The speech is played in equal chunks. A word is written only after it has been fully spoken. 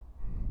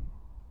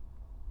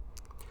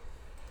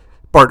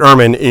Bart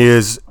Ehrman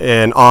is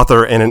an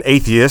author and an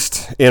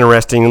atheist.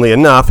 Interestingly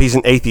enough, he's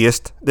an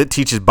atheist that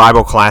teaches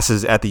Bible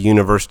classes at the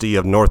University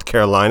of North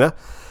Carolina.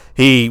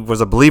 He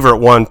was a believer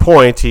at one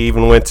point. He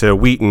even went to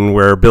Wheaton,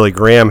 where Billy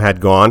Graham had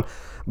gone.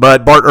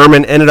 But Bart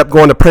Ehrman ended up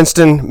going to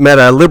Princeton, met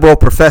a liberal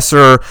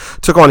professor,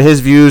 took on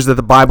his views that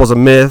the Bible's a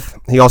myth.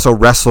 He also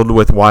wrestled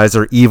with why is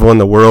there evil in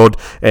the world,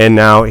 and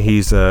now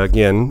he's,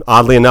 again,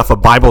 oddly enough, a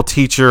Bible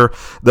teacher.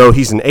 Though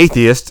he's an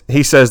atheist,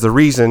 he says the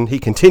reason he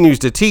continues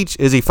to teach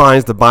is he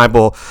finds the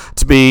Bible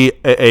to be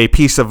a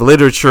piece of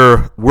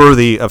literature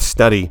worthy of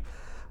study.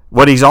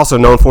 What he's also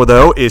known for,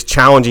 though, is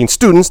challenging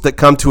students that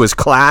come to his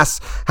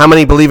class. How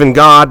many believe in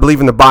God, believe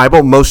in the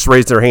Bible? Most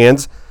raise their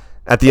hands.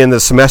 At the end of the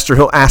semester,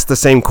 he'll ask the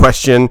same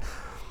question,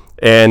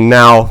 and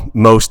now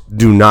most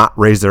do not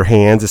raise their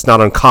hands. It's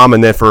not uncommon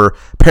then for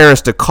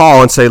parents to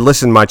call and say,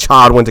 listen, my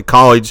child went to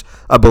college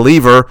a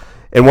believer,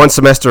 and one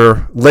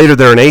semester later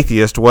they're an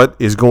atheist. What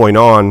is going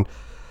on?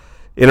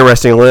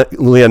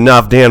 Interestingly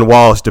enough, Dan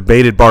Wallace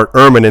debated Bart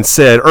Ehrman and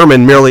said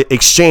Ehrman merely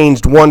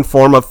exchanged one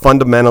form of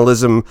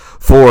fundamentalism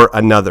for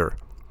another.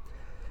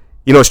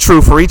 You know, it's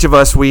true for each of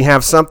us. We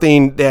have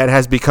something that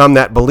has become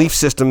that belief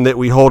system that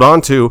we hold on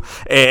to,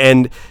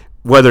 and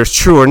whether it's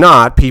true or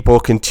not, people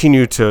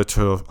continue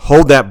to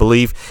hold that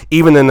belief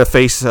even in the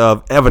face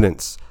of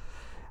evidence.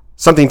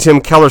 Something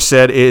Tim Keller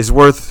said is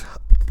worth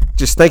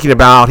just thinking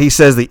about. He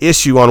says the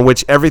issue on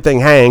which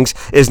everything hangs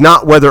is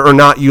not whether or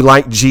not you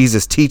like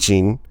Jesus'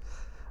 teaching,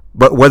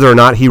 but whether or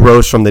not he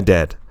rose from the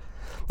dead.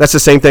 That's the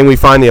same thing we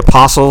find the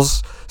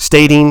apostles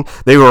stating.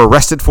 They were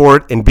arrested for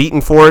it and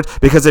beaten for it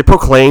because they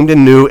proclaimed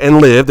and knew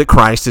and lived that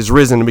Christ is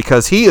risen. And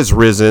because he is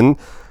risen,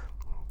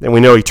 and we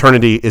know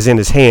eternity is in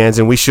his hands,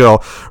 and we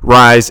shall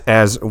rise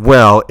as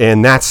well.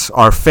 And that's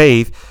our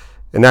faith,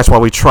 and that's why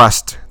we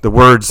trust the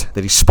words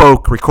that he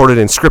spoke, recorded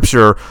in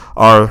Scripture,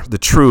 are the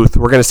truth.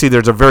 We're going to see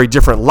there's a very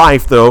different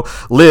life, though,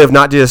 lived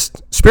not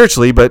just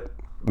spiritually, but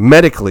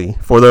medically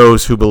for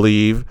those who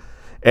believe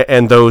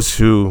and those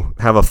who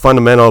have a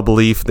fundamental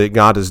belief that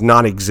God does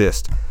not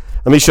exist.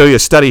 Let me show you a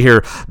study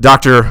here.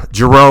 Dr.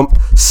 Jerome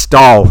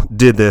Stahl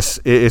did this.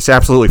 It's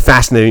absolutely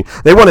fascinating.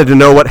 They wanted to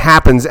know what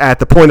happens at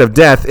the point of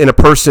death in a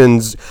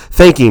person's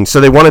thinking.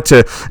 So they wanted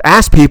to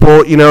ask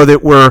people, that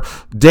were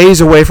days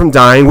away from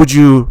dying, would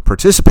you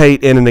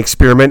participate in an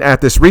experiment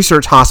at this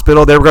research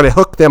hospital? They were going to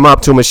hook them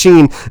up to a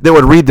machine that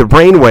would read the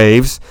brain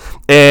waves.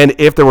 And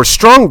if there were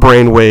strong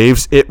brain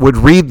waves, it would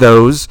read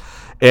those.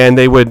 And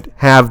they would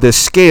have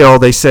this scale.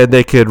 They said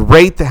they could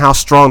rate how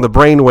strong the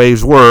brain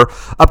waves were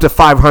up to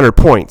 500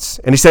 points.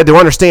 And he said to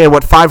understand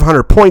what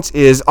 500 points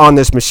is on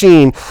this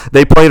machine,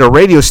 they played a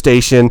radio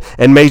station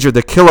and measured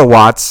the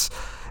kilowatts,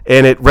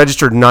 and it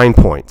registered 9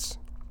 points.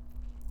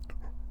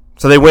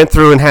 So they went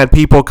through and had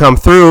people come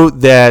through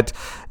that,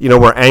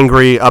 were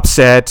angry,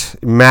 upset,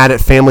 mad at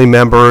family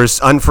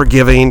members,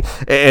 unforgiving,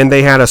 and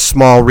they had a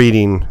small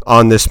reading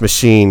on this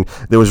machine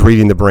that was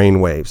reading the brain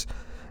waves.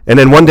 And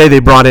then one day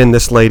they brought in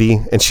this lady,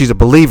 and she's a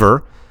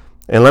believer.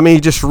 And let me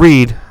just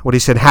read what he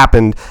said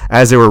happened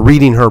as they were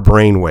reading her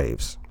brain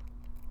waves.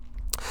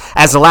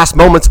 As the last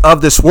moments of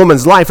this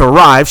woman's life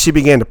arrived, she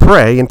began to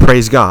pray and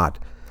praise God.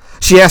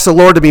 She asked the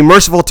Lord to be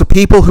merciful to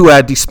people who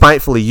had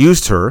despitefully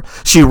used her.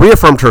 She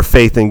reaffirmed her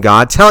faith in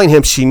God, telling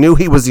him she knew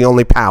he was the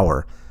only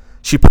power.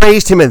 She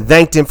praised him and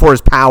thanked him for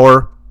his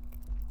power.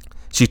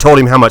 She told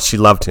him how much she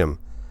loved him.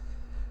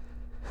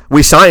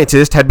 We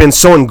scientists had been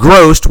so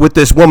engrossed with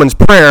this woman's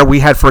prayer,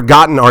 we had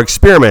forgotten our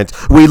experiment.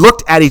 We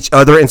looked at each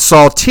other and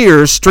saw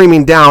tears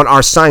streaming down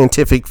our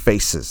scientific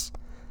faces.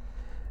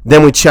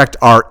 Then we checked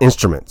our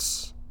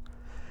instruments.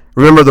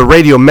 Remember, the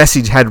radio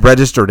message had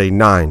registered a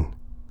 9.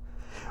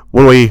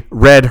 When we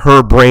read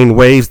her brain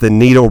waves, the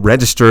needle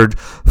registered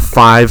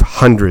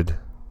 500.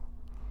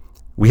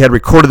 We had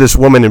recorded this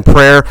woman in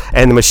prayer,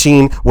 and the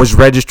machine was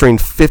registering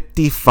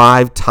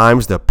 55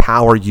 times the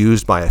power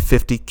used by a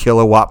 50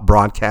 kilowatt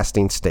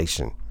broadcasting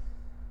station.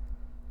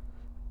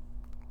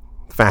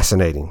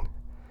 Fascinating.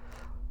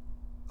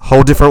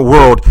 Whole different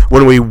world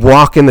when we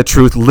walk in the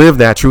truth, live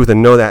that truth,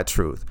 and know that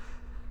truth.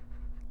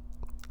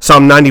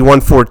 Psalm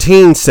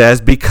 91:14 says,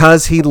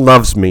 because he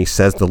loves me,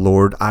 says the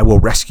Lord, I will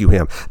rescue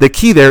him. The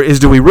key there is,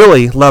 do we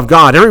really love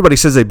God? Everybody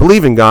says they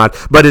believe in God,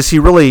 but is he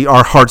really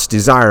our heart's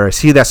desire?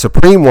 Is he that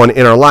supreme one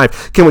in our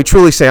life? Can we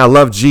truly say, I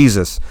love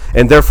Jesus,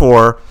 and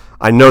therefore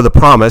I know the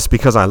promise,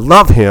 because I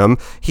love him,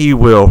 he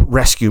will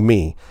rescue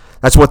me?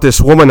 That's what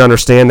this woman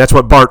understands. That's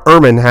what Bart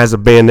Ehrman has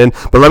abandoned.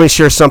 But let me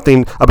share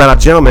something about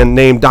a gentleman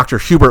named Dr.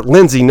 Hubert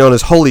Lindsay, known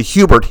as Holy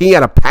Hubert. He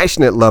had a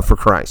passionate love for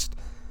Christ.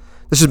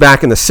 This is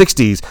back in the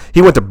 60s.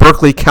 He went to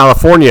Berkeley,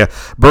 California.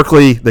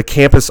 Berkeley, the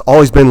campus,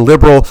 always been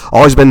liberal,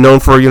 always been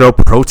known for,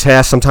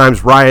 protests,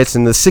 sometimes riots.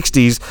 In the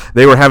 60s,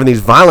 they were having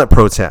these violent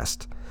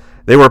protests.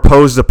 They were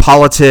opposed to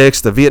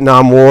politics, the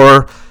Vietnam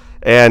War,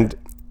 and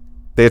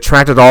they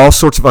attracted all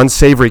sorts of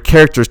unsavory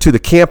characters to the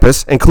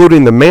campus,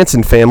 including the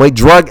Manson family,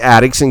 drug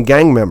addicts, and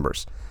gang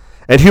members.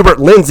 And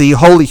Hubert Lindsay,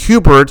 Holy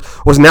Hubert,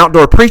 was an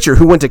outdoor preacher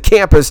who went to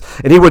campus,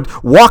 and he would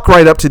walk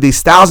right up to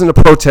these thousands of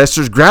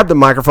protesters, grab the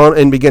microphone,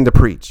 and begin to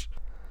preach.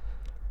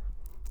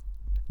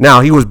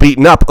 Now, he was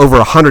beaten up over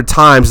 100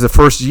 times the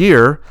first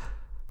year,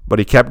 but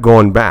he kept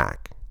going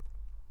back.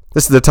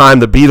 This is the time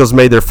the Beatles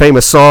made their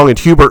famous song, and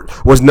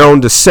Hubert was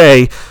known to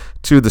say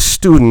to the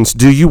students,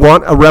 "Do you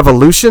want a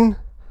revolution?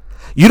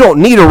 You don't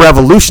need a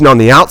revolution on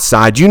the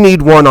outside. You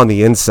need one on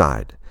the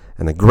inside.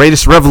 And the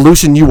greatest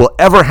revolution you will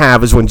ever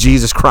have is when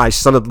Jesus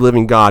Christ, Son of the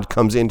living God,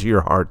 comes into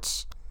your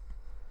hearts."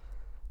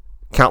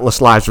 Countless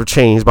lives were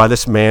changed by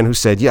this man who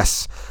said,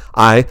 "Yes,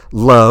 I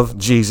love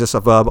Jesus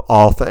above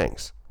all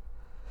things."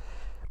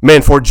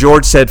 Manford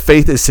George said,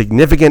 "Faith is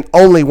significant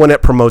only when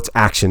it promotes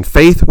action.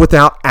 Faith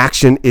without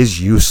action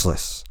is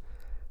useless."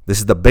 This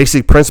is the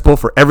basic principle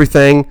for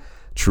everything,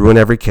 true in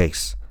every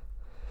case.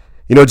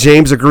 You know,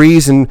 James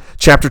agrees in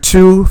chapter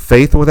 2,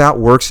 faith without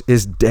works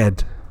is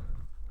dead.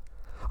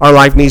 Our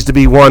life needs to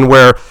be one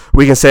where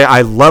we can say,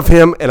 "I love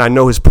him and I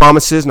know his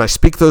promises and I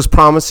speak those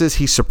promises.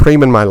 He's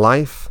supreme in my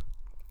life.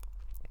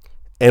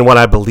 And what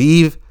I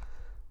believe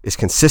is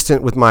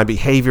consistent with my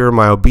behavior,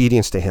 my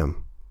obedience to him."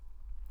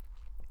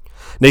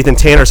 Nathan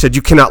Tanner said,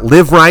 "You cannot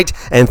live right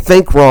and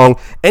think wrong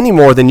any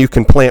more than you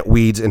can plant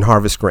weeds and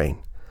harvest grain."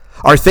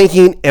 Our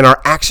thinking and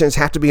our actions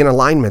have to be in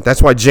alignment.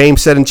 That's why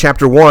James said in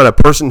chapter 1, a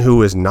person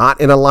who is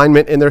not in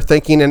alignment in their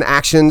thinking and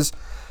actions,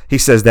 he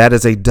says that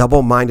is a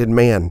double-minded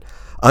man,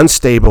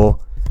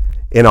 unstable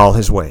in all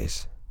his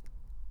ways.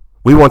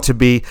 We want to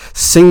be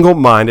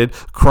single-minded,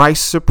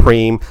 Christ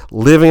supreme,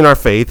 living our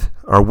faith,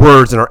 our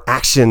words and our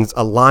actions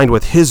aligned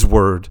with his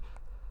word,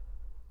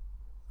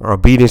 our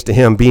obedience to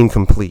him being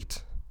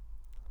complete.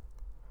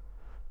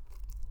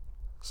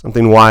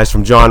 Something wise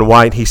from John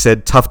White, he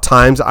said, "Tough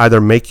times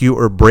either make you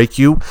or break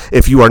you.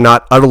 If you are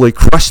not utterly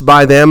crushed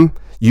by them,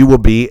 you will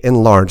be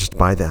enlarged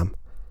by them."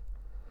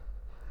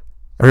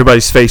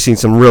 Everybody's facing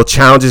some real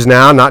challenges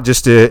now, not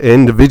just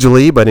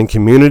individually, but in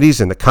communities,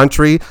 in the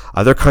country,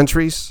 other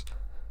countries.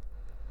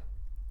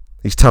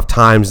 These tough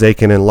times, they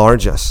can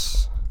enlarge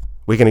us.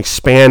 We can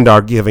expand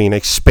our giving,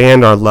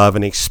 expand our love,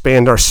 and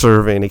expand our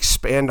serving,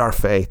 expand our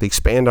faith,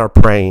 expand our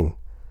praying.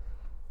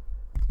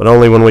 But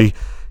only when we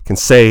can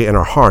say in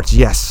our hearts,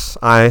 "Yes,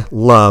 I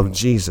love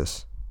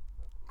Jesus."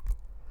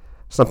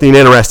 Something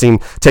interesting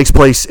takes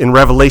place in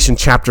Revelation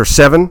chapter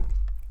 7.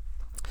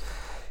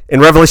 In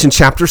Revelation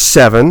chapter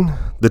 7,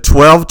 the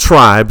 12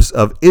 tribes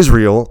of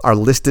Israel are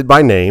listed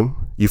by name.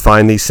 You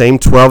find these same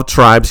 12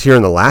 tribes here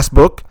in the last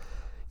book.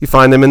 You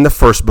find them in the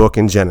first book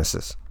in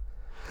Genesis.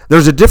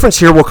 There's a difference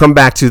here we'll come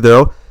back to,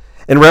 though.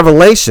 In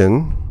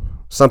Revelation,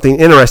 something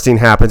interesting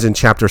happens in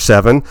chapter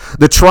 7.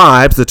 The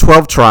tribes, the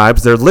 12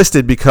 tribes, they're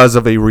listed because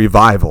of a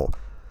revival,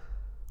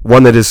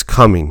 one that is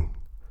coming.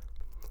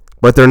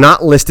 But they're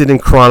not listed in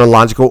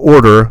chronological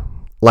order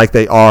like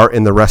they are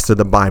in the rest of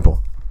the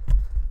Bible.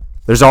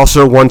 There's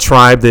also one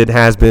tribe that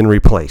has been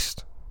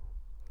replaced.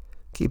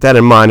 Keep that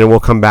in mind, and we'll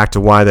come back to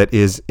why that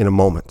is in a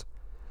moment.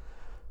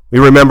 We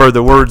remember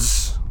the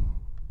words,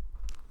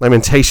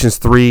 Lamentations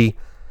 3,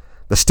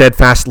 "The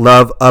steadfast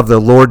love of the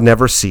Lord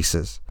never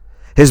ceases.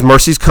 His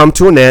mercies come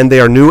to an end. They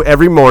are new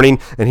every morning."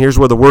 And here's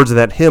where the words of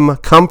that hymn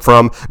come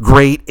from.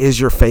 "Great is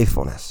your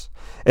faithfulness."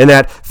 And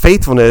that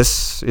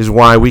faithfulness is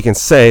why we can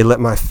say, "Let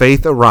my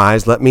faith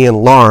arise. Let me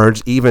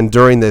enlarge even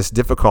during this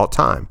difficult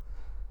time."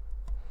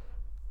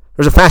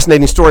 There's a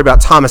fascinating story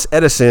about Thomas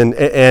Edison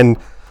and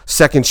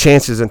second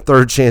chances and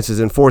third chances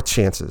and fourth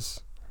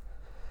chances.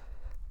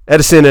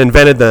 Edison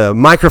invented the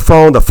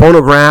microphone, the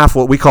phonograph,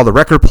 what we call the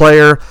record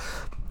player,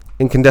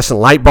 incandescent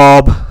light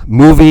bulb,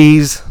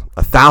 movies,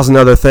 1,000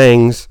 other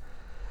things.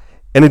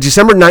 And in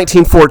December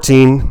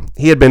 1914,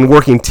 he had been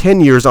working 10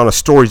 years on a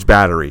storage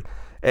battery,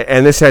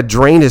 and this had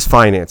drained his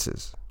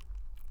finances.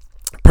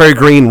 Perry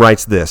Green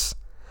writes this: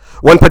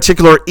 "One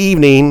particular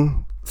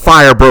evening,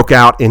 fire broke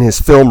out in his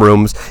film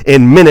rooms.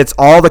 In minutes,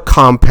 all the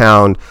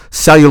compound,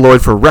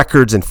 celluloid for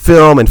records and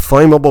film and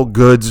flammable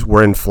goods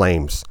were in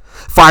flames.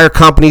 Fire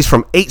companies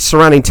from 8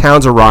 surrounding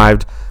towns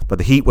arrived, but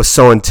the heat was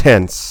so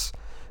intense,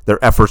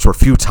 their efforts were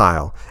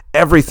futile.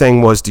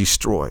 Everything was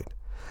destroyed.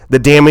 The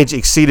damage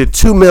exceeded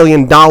 $2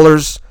 million.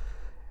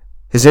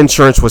 His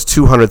insurance was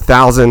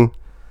 $200,000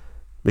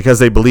 because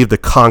they believed the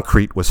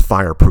concrete was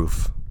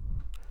fireproof."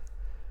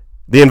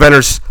 The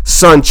inventor's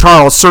son,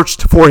 Charles,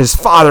 searched for his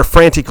father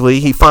frantically.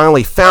 He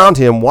finally found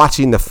him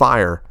watching the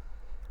fire,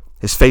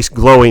 his face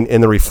glowing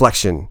in the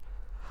reflection.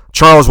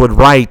 Charles would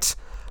write,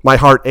 "My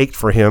heart ached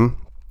for him.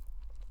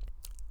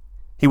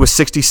 He was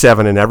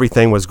 67 and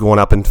everything was going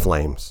up in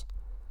flames.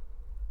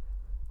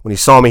 When he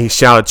saw me, he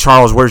shouted,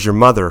 'Charles, where's your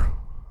mother?'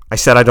 I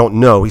said, 'I don't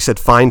know.' He said,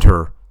 'Find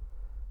her.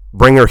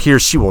 Bring her here.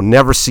 She will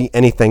never see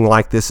anything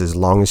like this as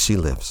long as she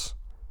lives.'"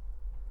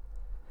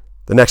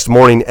 The next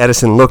morning,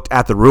 Edison looked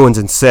at the ruins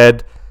and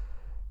said,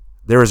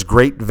 "There is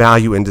great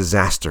value in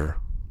disaster.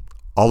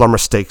 All our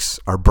mistakes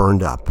are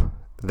burned up.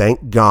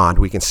 Thank God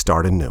we can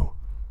start anew."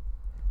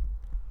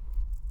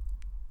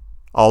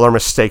 All our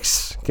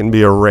mistakes can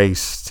be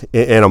erased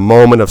in a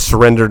moment of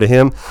surrender to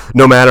him.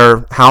 No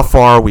matter how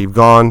far we've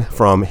gone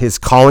from his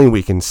calling,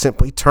 we can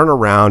simply turn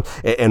around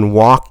and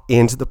walk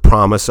into the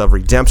promise of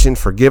redemption,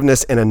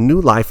 forgiveness, and a new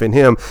life in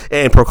him,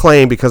 and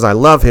proclaim, "Because I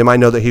love him, I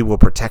know that he will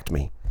protect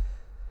me."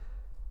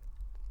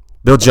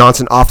 Bill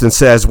Johnson often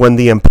says, when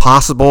the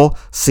impossible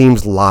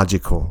seems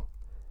logical,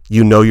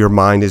 you know your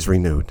mind is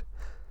renewed.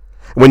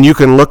 When you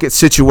can look at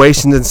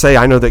situations and say,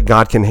 I know that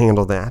God can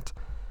handle that,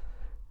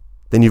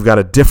 then you've got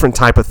a different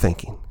type of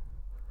thinking.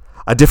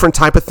 A different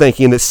type of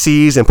thinking that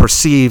sees and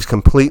perceives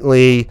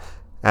completely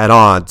at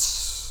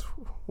odds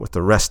with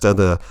the rest of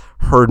the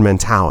herd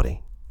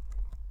mentality.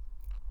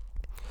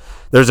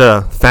 There's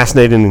a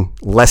fascinating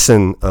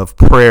lesson of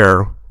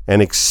prayer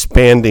and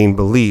expanding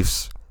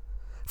beliefs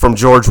from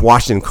George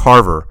Washington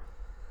Carver,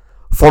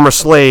 former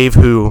slave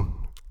who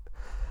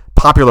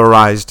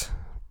popularized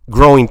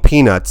growing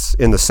peanuts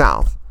in the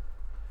South.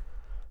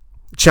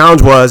 The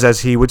challenge was,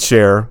 as he would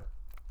share,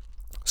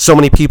 so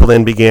many people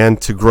then began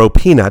to grow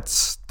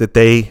peanuts that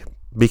they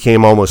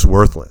became almost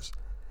worthless.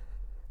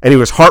 And he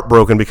was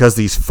heartbroken because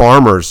these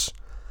farmers,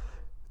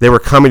 they were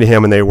coming to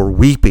him and they were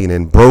weeping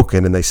and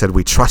broken, and they said,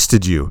 we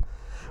trusted you.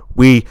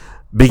 We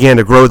began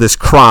to grow this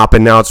crop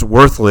and now it's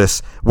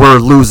worthless. We're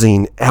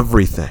losing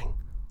everything.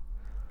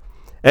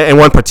 And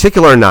one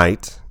particular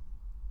night,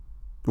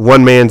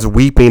 one man's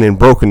weeping and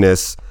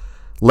brokenness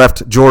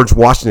left George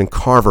Washington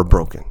Carver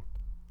broken.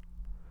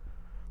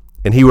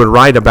 And he would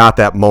write about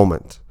that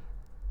moment.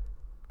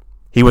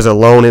 He was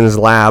alone in his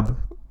lab,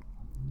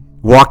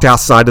 walked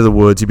outside to the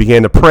woods. He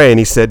began to pray and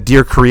he said,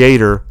 Dear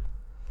Creator,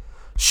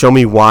 show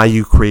me why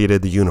you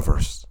created the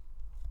universe.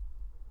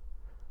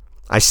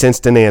 I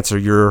sensed an answer.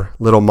 Your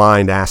little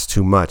mind asked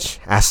too much.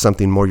 Ask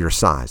something more your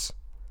size.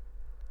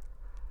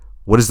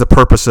 What is the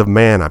purpose of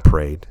man, I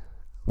prayed.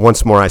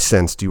 Once more I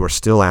sensed you are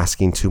still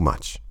asking too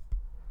much.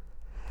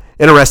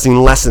 Interesting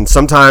lesson.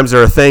 Sometimes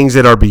there are things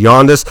that are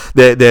beyond us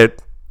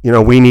that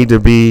we need to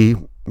be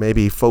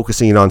maybe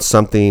focusing on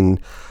something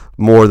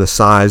more the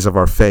size of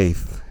our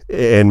faith.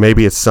 And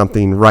maybe it's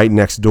something right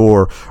next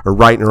door or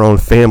right in our own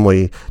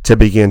family to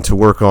begin to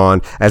work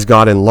on as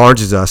God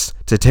enlarges us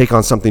to take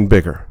on something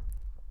bigger.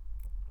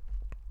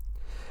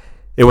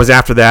 It was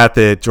after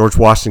that George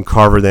Washington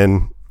Carver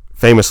then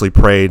famously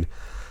prayed,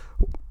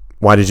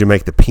 why did you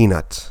make the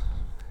peanut?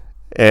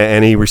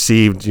 And he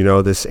received,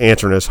 this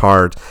answer in his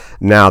heart.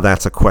 Now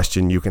that's a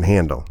question you can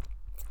handle.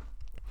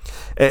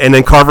 And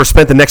then Carver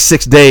spent the next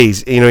 6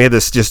 days, he had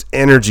this just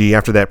energy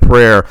after that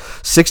prayer.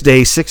 6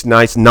 days, 6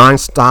 nights,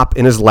 nonstop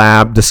in his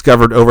lab,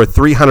 discovered over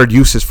 300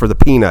 uses for the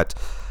peanut.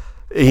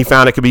 He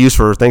found it could be used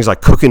for things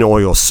like cooking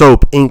oil,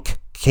 soap, ink,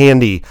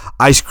 candy,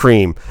 ice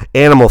cream,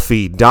 animal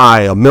feed,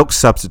 dye, a milk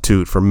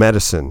substitute for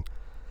medicine.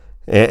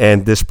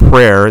 And this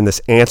prayer and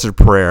this answered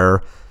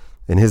prayer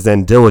and his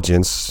then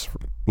diligence,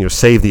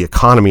 saved the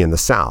economy in the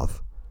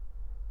South.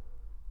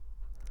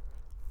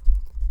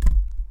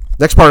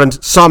 Next part in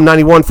Psalm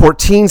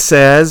 91:14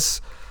 says,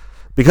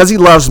 because he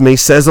loves me,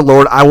 says the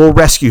Lord, I will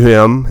rescue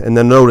him. And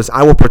then notice,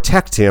 I will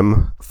protect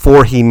him,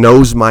 for he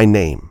knows my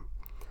name.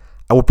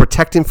 I will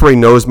protect him, for he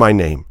knows my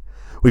name.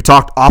 We've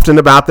talked often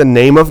about the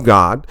name of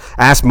God.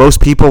 Ask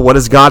most people, what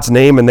is God's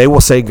name? And they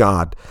will say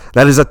God.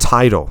 That is a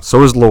title.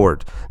 So is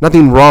Lord.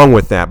 Nothing wrong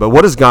with that. But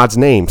what is God's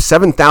name?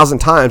 7,000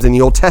 times in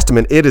the Old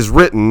Testament it is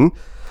written,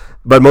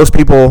 but most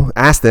people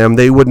ask them,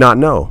 they would not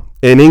know.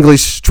 In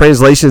English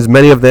translations,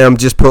 many of them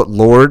just put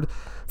Lord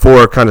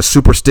for kind of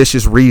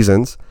superstitious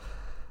reasons.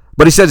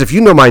 But he says, if you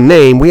know my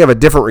name, we have a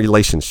different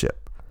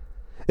relationship.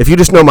 If you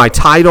just know my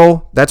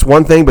title, that's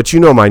one thing, but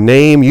you know my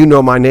name,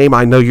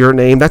 I know your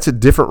name, that's a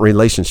different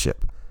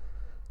relationship.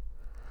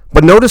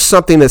 But notice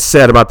something that's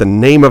said about the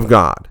name of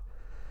God.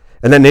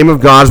 And that name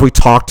of God, as we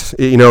talked,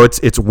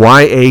 it's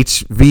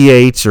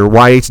YHVH or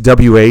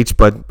YHWH,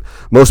 but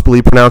most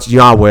believe pronounced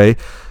Yahweh.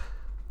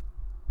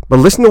 But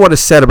listen to what is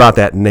said about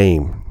that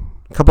name.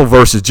 A couple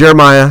verses.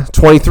 Jeremiah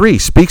 23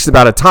 speaks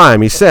about a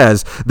time. He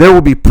says, there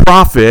will be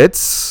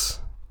prophets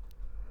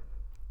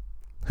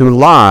who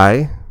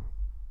lie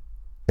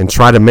and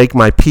try to make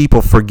my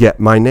people forget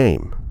my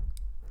name.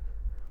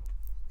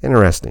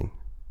 Interesting.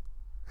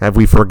 Have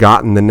we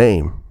forgotten the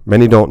name?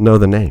 Many don't know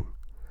the name.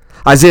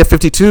 Isaiah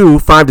 52,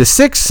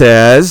 5-6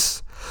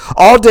 says,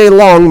 all day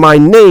long my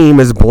name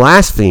is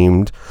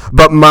blasphemed,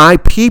 but my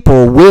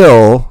people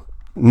will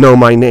know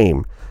my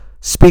name.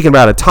 Speaking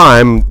about a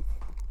time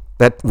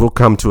that will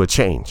come to a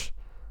change.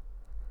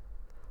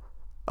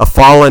 A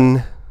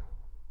fallen,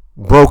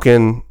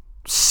 broken,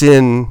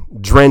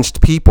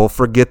 sin-drenched people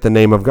forget the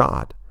name of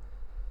God.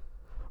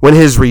 When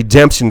his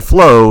redemption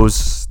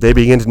flows, they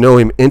begin to know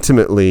him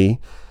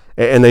intimately,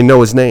 and they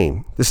know his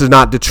name. This is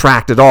not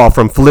detract at all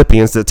from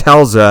Philippians that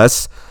tells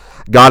us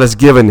God has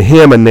given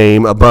him a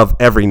name above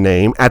every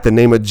name. At the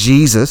name of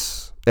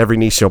Jesus, every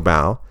knee shall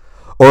bow.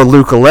 Or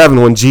Luke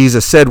 11, when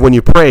Jesus said, when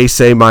you pray,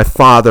 say, my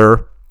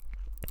Father,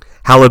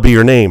 hallowed be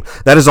your name.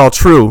 That is all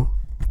true.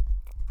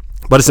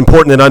 But it's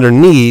important that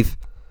underneath,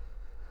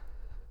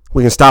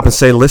 we can stop and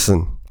say,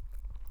 listen,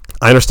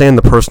 I understand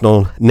the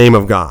personal name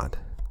of God.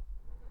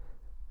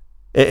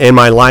 And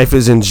my life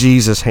is in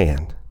Jesus'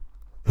 hand,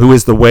 who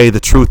is the way, the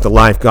truth, the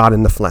life, God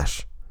in the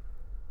flesh.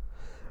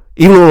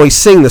 Even when we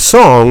sing the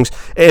songs,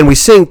 and we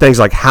sing things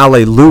like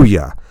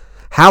hallelujah.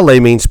 Halle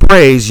means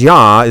praise.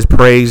 Yah is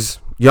praise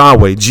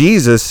Yahweh.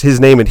 Jesus, his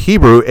name in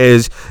Hebrew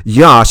is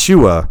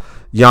Yahshua.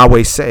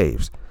 Yahweh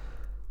saves.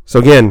 So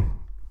again,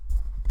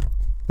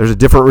 there's a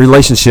different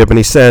relationship, and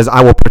he says,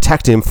 I will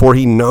protect him, for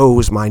he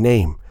knows my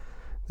name.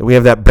 That we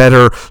have that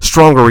better,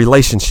 stronger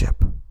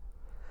relationship.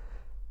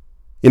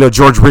 You know,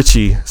 George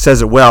Ritchie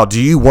says it well. Do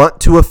you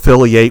want to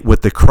affiliate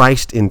with the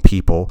Christ in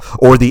people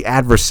or the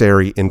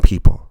adversary in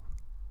people?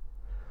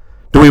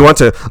 Do we want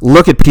to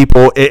look at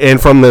people and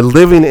from the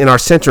living in our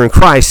center in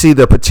Christ, see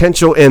the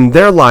potential in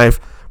their life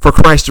for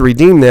Christ to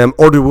redeem them,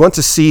 or do we want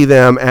to see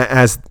them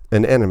as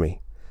an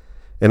enemy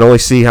and only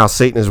see how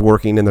Satan is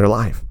working in their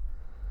life?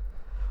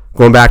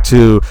 Going back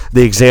to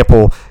the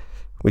example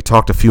we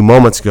talked a few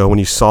moments ago when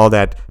you saw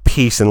that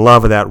peace and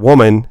love of that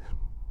woman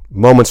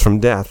moments from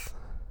death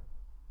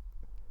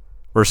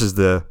versus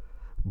the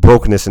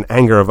brokenness and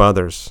anger of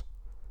others.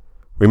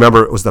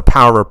 Remember, it was the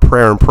power of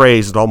prayer and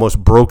praise that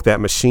almost broke that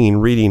machine,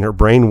 reading her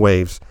brain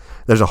waves.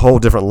 There's a whole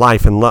different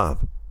life in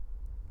love.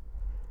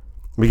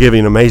 Let me give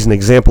you an amazing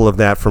example of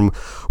that from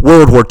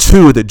World War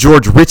II that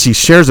George Ritchie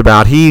shares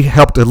about. He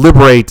helped to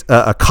liberate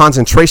a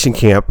concentration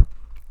camp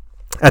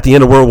at the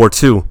end of World War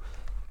II.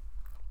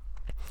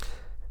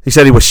 He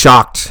said he was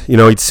shocked. You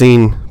know, he'd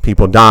seen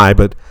people die,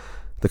 but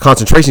the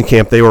concentration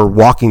camp, they were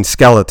walking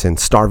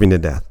skeletons, starving to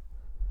death.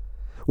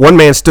 One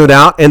man stood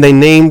out, and they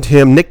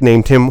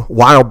nicknamed him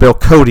Wild Bill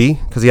Cody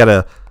because he had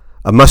a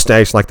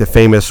mustache like the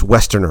famous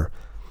Westerner.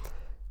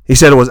 He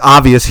said it was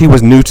obvious he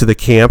was new to the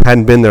camp,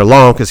 hadn't been there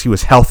long because he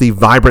was healthy,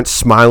 vibrant,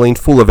 smiling,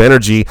 full of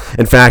energy.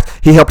 In fact,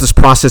 he helped us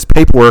process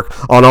paperwork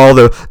on all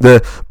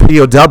the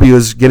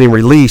POWs getting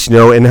released, you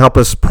know, and help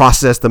us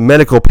process the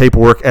medical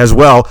paperwork as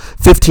well.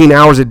 15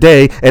 hours a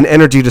day and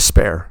energy to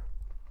spare.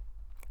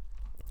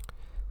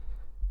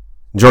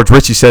 George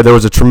Ritchie said there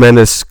was a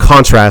tremendous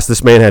contrast.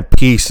 This man had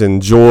peace and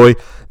joy.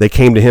 They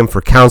came to him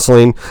for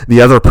counseling.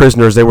 The other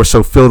prisoners, they were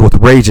so filled with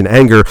rage and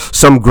anger,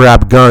 some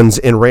grabbed guns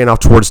and ran off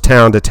towards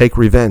town to take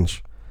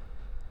revenge.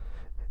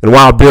 And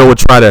Wild Bill would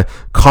try to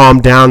calm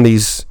down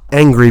these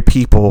angry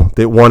people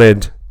that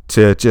wanted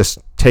to just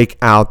take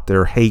out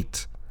their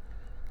hate.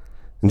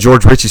 And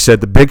George Ritchie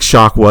said the big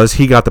shock was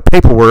he got the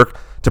paperwork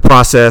to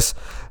process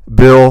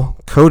Bill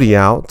Cody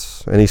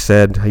out, and he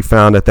said he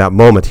found at that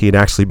moment he had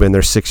actually been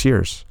there 6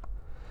 years.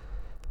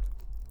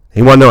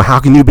 He wanted to know, how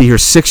can you be here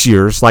 6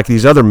 years like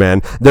these other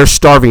men? They're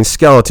starving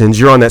skeletons.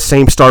 You're on that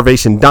same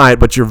starvation diet,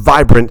 but you're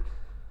vibrant,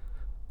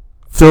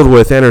 filled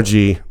with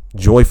energy,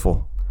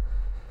 joyful.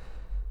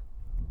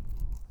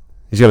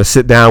 He's going to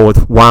sit down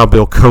with Wild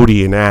Bill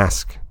Cody and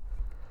ask.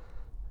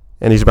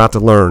 And he's about to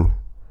learn.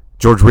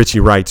 George Ritchie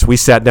writes, we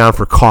sat down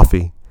for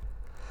coffee.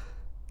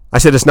 I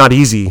said it's not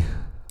easy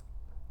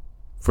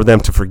for them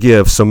to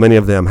forgive. So many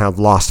of them have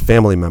lost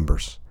family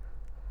members.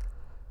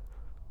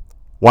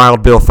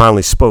 Wild Bill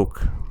finally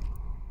spoke.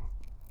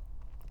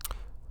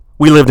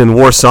 We lived in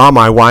Warsaw,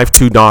 my wife,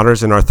 2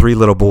 daughters, and our 3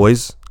 little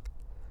boys.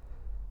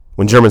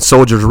 When German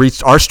soldiers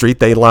reached our street,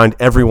 they lined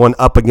everyone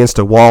up against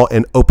a wall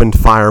and opened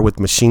fire with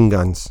machine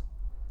guns.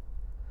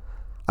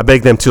 I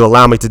begged them to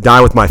allow me to die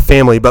with my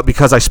family, but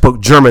because I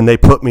spoke German, they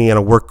put me in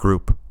a work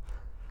group.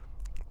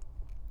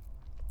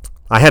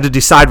 I had to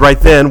decide right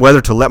then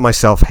whether to let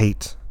myself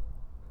hate.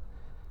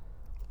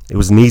 It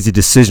was an easy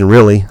decision,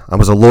 really. I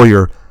was a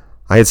lawyer.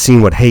 I had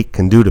seen what hate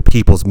can do to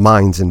people's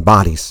minds and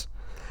bodies.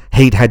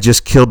 Hate had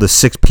just killed the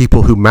 6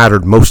 people who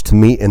mattered most to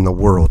me in the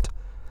world.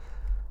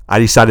 I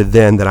decided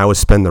then that I would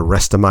spend the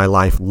rest of my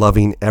life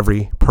loving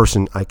every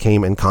person I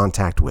came in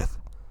contact with.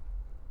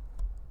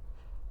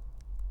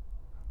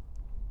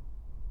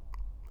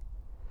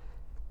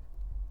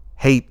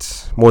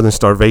 Hate, more than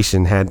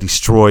starvation, had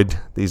destroyed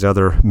these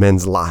other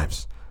men's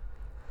lives.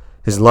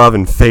 His love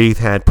and faith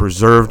had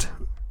preserved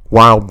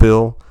Wild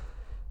Bill,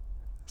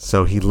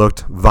 so he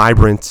looked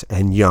vibrant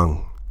and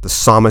young. The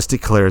psalmist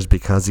declares,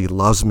 because he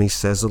loves me,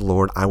 says the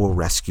Lord, I will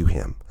rescue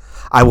him.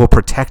 I will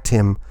protect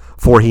him,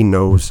 for he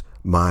knows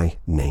my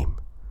name.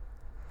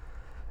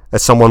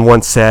 As someone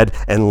once said,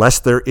 unless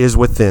there is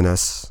within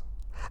us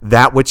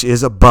that which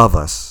is above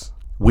us,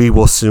 we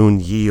will soon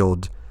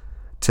yield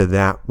to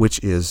that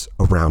which is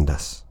around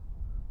us.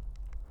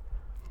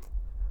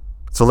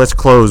 So let's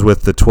close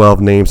with the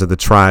 12 names of the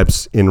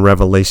tribes in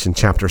Revelation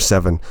chapter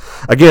 7.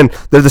 Again,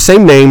 they're the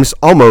same names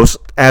almost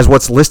as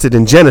what's listed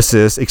in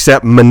Genesis,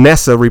 except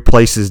Manasseh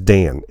replaces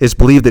Dan. It's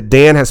believed that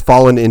Dan has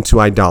fallen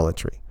into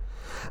idolatry.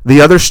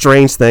 The other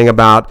strange thing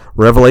about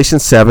Revelation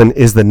 7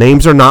 is the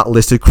names are not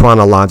listed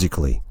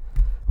chronologically,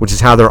 which is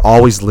how they're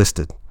always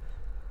listed.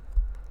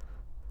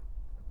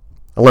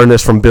 I learned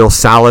this from Bill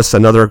Salas. A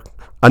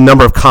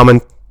number of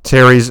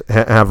commentaries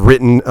have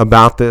written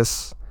about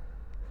this.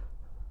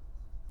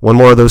 One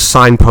more of those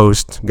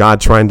signposts, God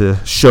trying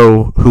to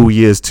show who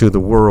he is to the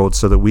world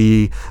so that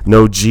we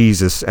know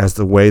Jesus as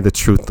the way, the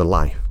truth, the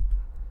life.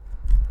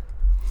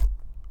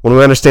 When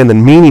we understand the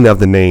meaning of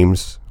the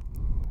names,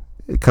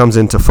 it comes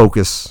into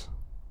focus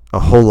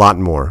a whole lot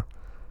more.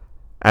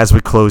 As we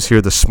close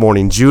here this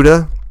morning,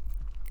 Judah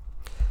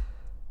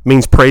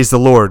means praise the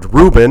Lord.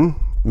 Reuben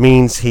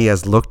means he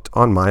has looked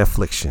on my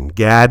affliction.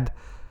 Gad,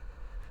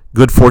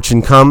 good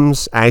fortune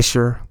comes.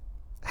 Asher,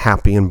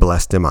 happy and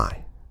blessed am I.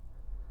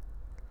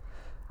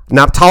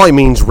 Naphtali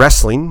means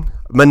wrestling.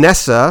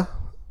 Manasseh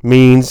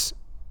means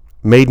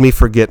made me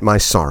forget my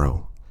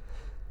sorrow.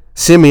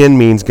 Simeon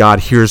means God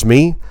hears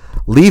me.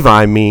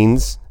 Levi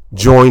means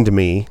joined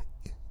me.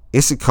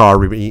 Issachar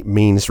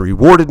means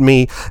rewarded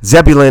me.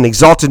 Zebulun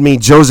exalted me.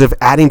 Joseph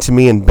adding to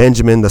me. And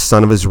Benjamin the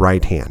son of his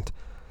right hand.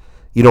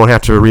 You don't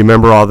have to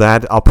remember all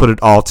that. I'll put it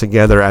all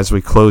together as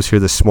we close here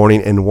this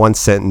morning in one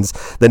sentence.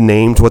 The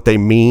names, what they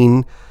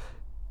mean,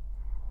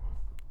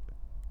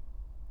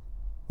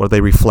 what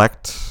they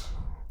reflect.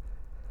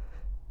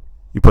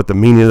 You put the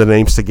meaning of the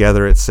names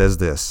together, it says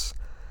this.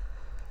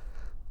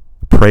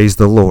 Praise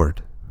the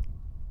Lord.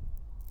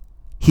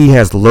 He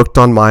has looked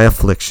on my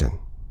affliction.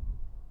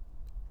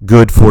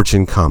 Good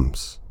fortune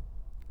comes.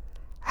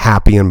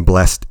 Happy and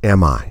blessed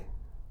am I.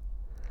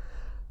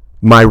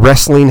 My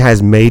wrestling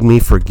has made me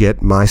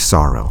forget my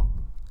sorrow.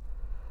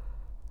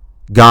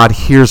 God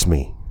hears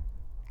me,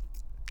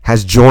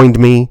 has joined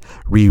me,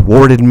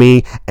 rewarded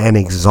me, and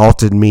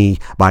exalted me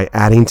by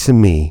adding to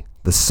me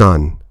the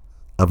son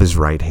of his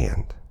right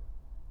hand.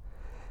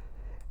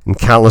 In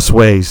countless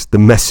ways, the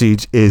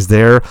message is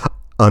there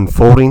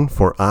unfolding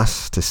for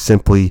us to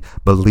simply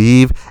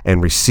believe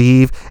and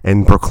receive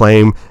and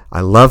proclaim,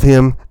 I love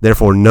him,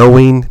 therefore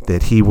knowing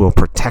that he will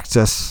protect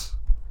us,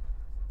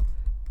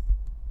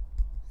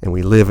 and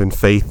we live in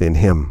faith in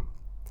him.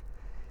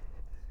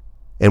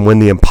 And when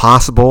the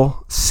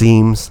impossible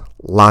seems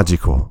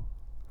logical,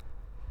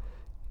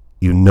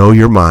 you know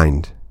your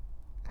mind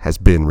has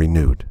been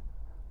renewed.